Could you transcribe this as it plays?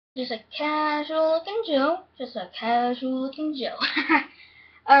Just a casual looking Joe. Just a casual looking Joe.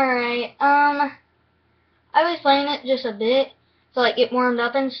 Alright, I was playing it just a bit to like get warmed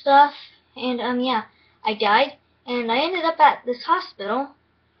up and stuff, and yeah, I died, and I ended up at this hospital.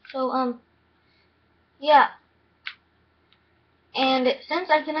 So yeah, and since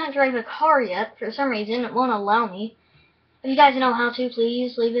I cannot drive a car yet, for some reason it won't allow me. If you guys know how to,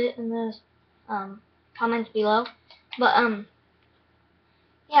 please leave it in the comments below. But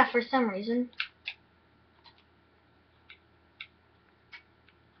yeah, for some reason.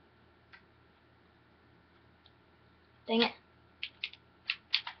 Dang it.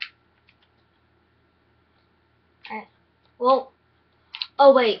 Alright. Well,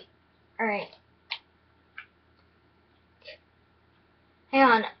 oh wait. Alright. Hang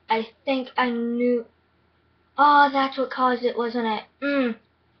on. I think I knew. Oh, that's what caused it, wasn't it?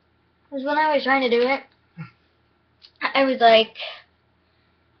 Because when I was trying to do it, I was like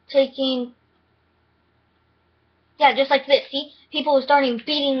taking. Yeah, just like this. See? People were starting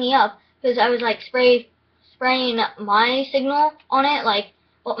beating me up because I was like spraying my signal on it, like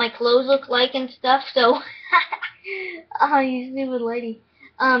what my clothes look like and stuff. So, oh, you stupid lady.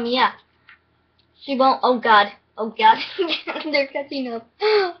 Yeah. She won't. Oh God. Oh God. They're catching up.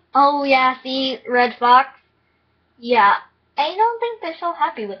 Oh yeah. See, Red Fox. Yeah. I don't think they're so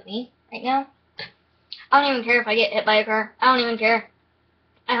happy with me right now. I don't even care if I get hit by a car. I don't even care.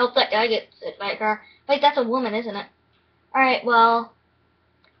 I hope that guy gets hit by a car. Wait, that's a woman, isn't it? Alright, well.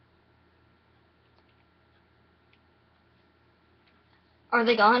 Are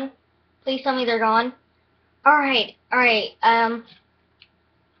they gone? Please tell me they're gone. Alright, alright,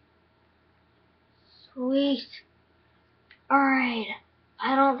 sweet. Alright.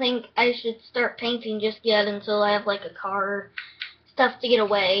 I don't think I should start painting just yet until I have like a car stuff to get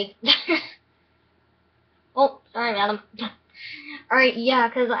away. Oh, sorry, madam. Alright, yeah,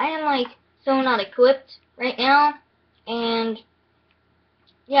 because I am like so not equipped right now, and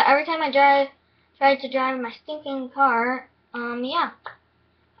yeah, every time I try to drive my stinking car, yeah,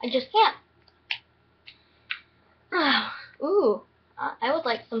 I just can't. Ooh, I would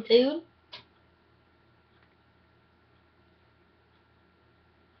like some food.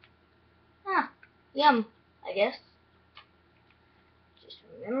 Huh, yum, I guess. Just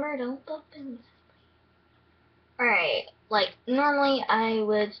remember, don't bump into. Alright, like, normally I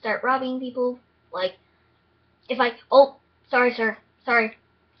would start robbing people, like, if I, oh, sorry, sir, sorry,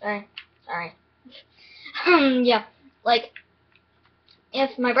 sorry. Yeah, like,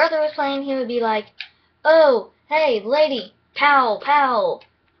 if my brother was playing, he would be like, oh, hey, lady, pow, pow,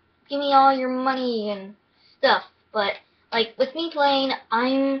 give me all your money and stuff. But, like, with me playing,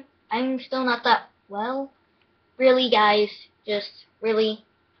 I'm still not that well. Really, guys, just really.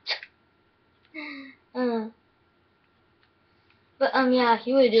 But, yeah,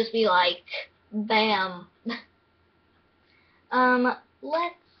 he would just be like, bam.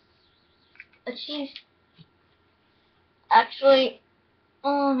 Let's achieve, actually,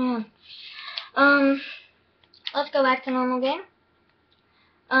 oh, man. Let's go back to normal game.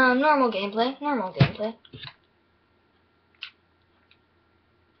 Normal gameplay.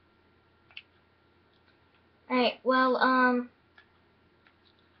 Alright, well,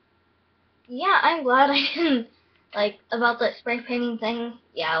 yeah, I'm glad I didn't, like, about that spray painting thing.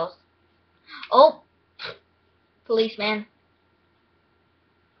 Yeah, oh, policeman.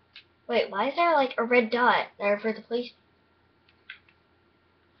 Wait, why is there, like, a red dot there for the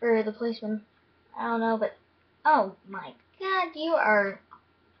policeman? I don't know, but, oh my God, you are,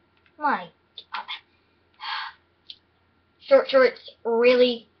 my God. Short shorts,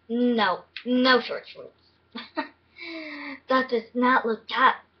 really? No, no short shorts. That does not look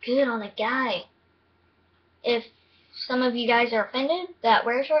that good on a guy. If some of you guys are offended that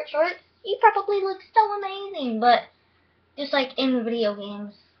wear short shorts, you probably look so amazing, but just like in video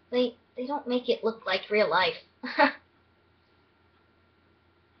games, they don't make it look like real life.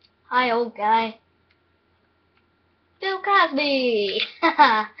 Hi, old guy. Bill Cosby.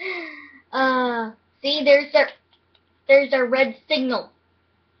 See, there's their red signal.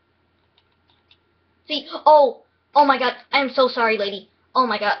 See, oh my God, I am so sorry, lady. Oh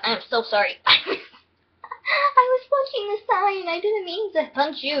my God, I am so sorry. I was punching the sign. I didn't mean to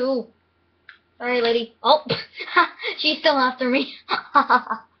punch you. Sorry, lady. Oh, she's still after me.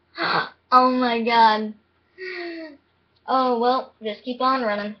 Oh my God. Oh, well, just keep on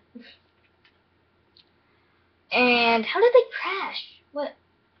running. And how did they crash? What?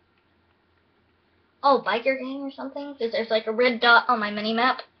 Oh, biker gang or something? Because there's like a red dot on my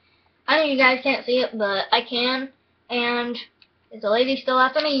mini-map. I know you guys can't see it, but I can. And is the lady still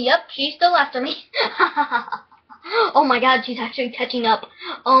after me? Yep, she's still after me. Oh my god, she's actually catching up.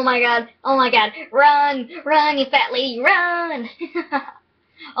 Oh my god, oh my god. Run, run, you fat lady, run.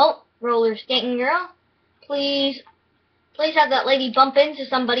 Oh, roller skating girl. Please, please have that lady bump into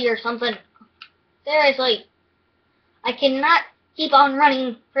somebody or something. Seriously. I cannot keep on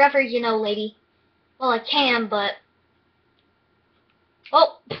running forever, you know, lady. Well, I can, but...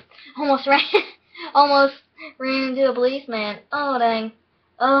 Oh, almost almost ran into a policeman. Oh, dang.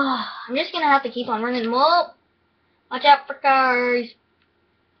 Oh, I'm just gonna have to keep on running. Whoa! Watch out for cars.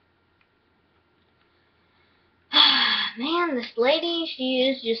 Man, this lady, she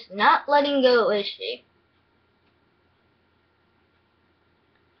is just not letting go, is she?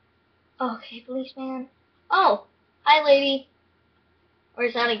 Okay, policeman. Oh, hi, lady. Or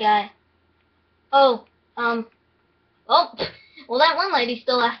is that a guy? Oh, oh, well, that one lady's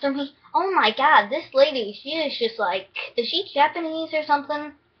still after me. Oh my god, this lady, she is just like, is she Japanese or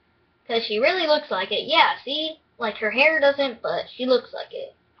something? Because she really looks like it. Yeah, see? Like, her hair doesn't, but she looks like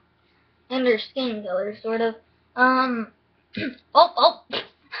it. And her skin color, sort of. Oh, oh.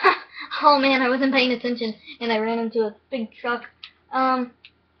 Oh man, I wasn't paying attention, and I ran into a big truck.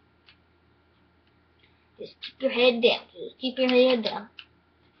 Just keep your head down. Just keep your head down.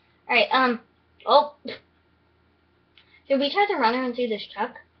 Alright, oh. Should we try to run her into this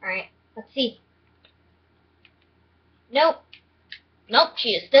truck? Alright, let's see. Nope. Nope,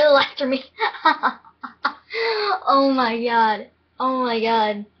 she is still after me. Oh my god. Oh my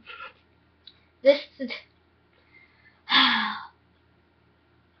god. This is...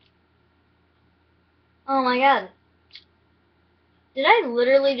 Oh my god. Did I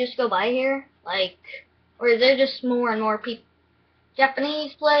literally just go by here? Like, or is there just more and more people?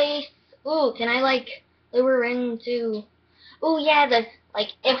 Japanese place? Ooh, can I, like, lure her into... Ooh, yeah,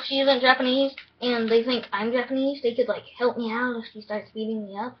 like, if she isn't Japanese and they think I'm Japanese, they could, like, help me out if she starts beating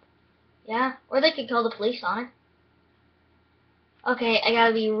me up. Yeah, or they could call the police on her. Okay, I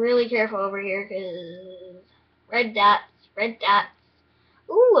gotta be really careful over here, because red dots, red dots.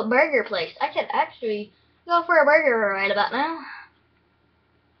 Ooh, a burger place. I could actually go for a burger right about now.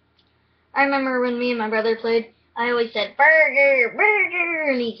 I remember when me and my brother played, I always said, burger,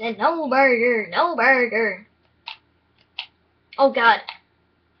 burger, and he said, no burger, no burger. Oh god.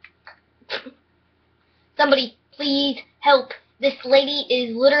 Somebody, please help. This lady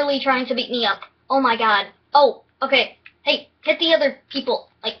is literally trying to beat me up. Oh my god. Oh, okay. Hey, hit the other people.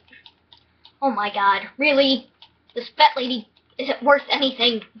 Like, oh my god. Really? This fat lady isn't worth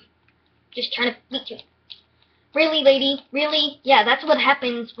anything. Just trying to beat you. Really, lady? Really? Yeah, that's what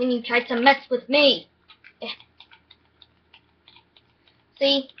happens when you try to mess with me.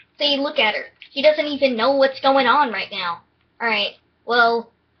 See? See, look at her. She doesn't even know what's going on right now. Alright,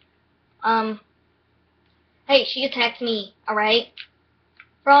 well, hey, she attacked me, alright?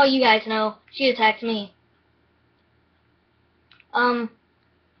 For all you guys know, she attacked me. Can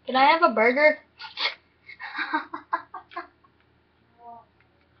I have a burger?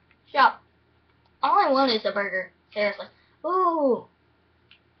 Shop. All I want is a burger. Seriously. Ooh.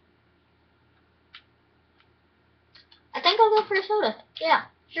 I think I'll go for a soda. Yeah,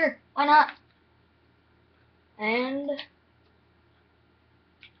 sure. Why not? And...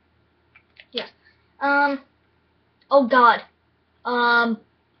 yes. Oh god. Are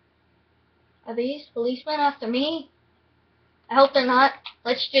these policemen after me? I hope they're not.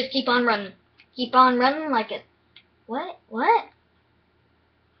 Let's just keep on running. Keep on running like it. What? What?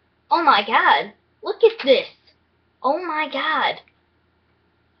 Oh my god. Look at this. Oh my god.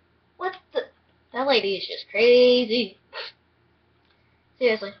 What the? That lady is just crazy.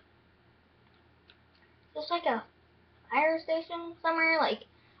 Seriously. Just like a fire station somewhere? Like,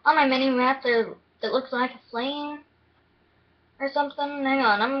 on my mini map there, it looks like a flame or something. Hang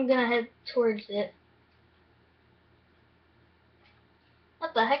on, I'm gonna head towards it.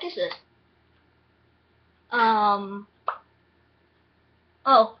 What the heck is this? Oh.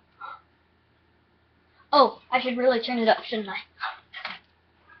 Oh, I should really turn it up, shouldn't I?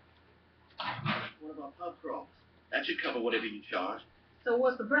 What about pub crawls? That should cover whatever you charge. So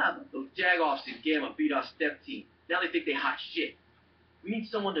what's the problem? Those jag-offs in Gamma beat our step team. Now they think they hot shit. We need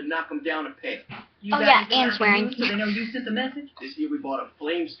someone to knock them down a peg. You Oh got yeah, anything and I can swearing. use so they know you sent the message? This year we bought a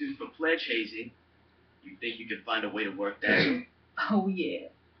flame suit for pledge hazing. You think you could find a way to work that? Oh yeah.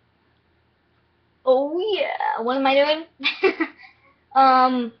 Oh yeah. What am I doing?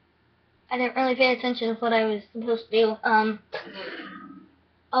 I didn't really pay attention to what I was supposed to do.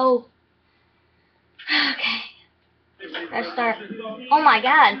 Oh. Okay. Let's start. Oh my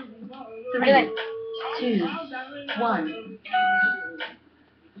god. 3, 2, 1.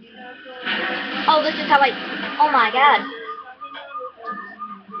 Oh, this is how I... Oh my god.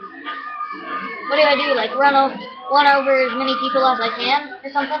 What do I do? Like run over as many people as I can or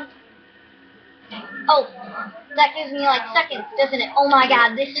something? Oh, that gives me like seconds, doesn't it? Oh my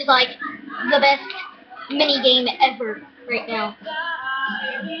god, this is like the best mini game ever right now.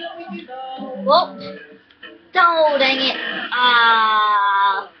 Whoa. Oh, dang it.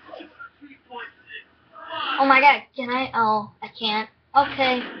 Ah. Oh my god, can I? Oh, I can't.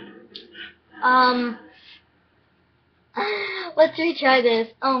 Okay. Let's retry this.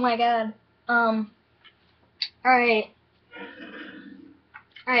 Oh my god. Alright.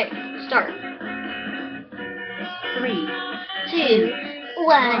 Alright, start. 3, 2,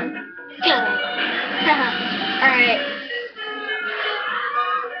 1, go. Alright.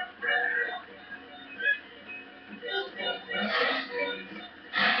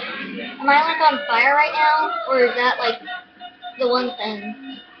 Am I like on fire right now? Or is that like the one thing?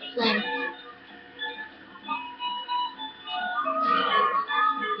 Flame.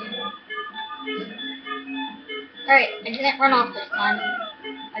 Alright, I didn't run off this time.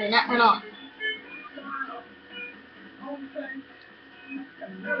 I did not run off.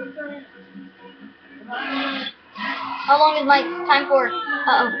 How long is my time for?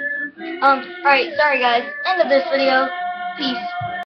 Uh-oh. Alright, sorry guys. End of this video. Peace.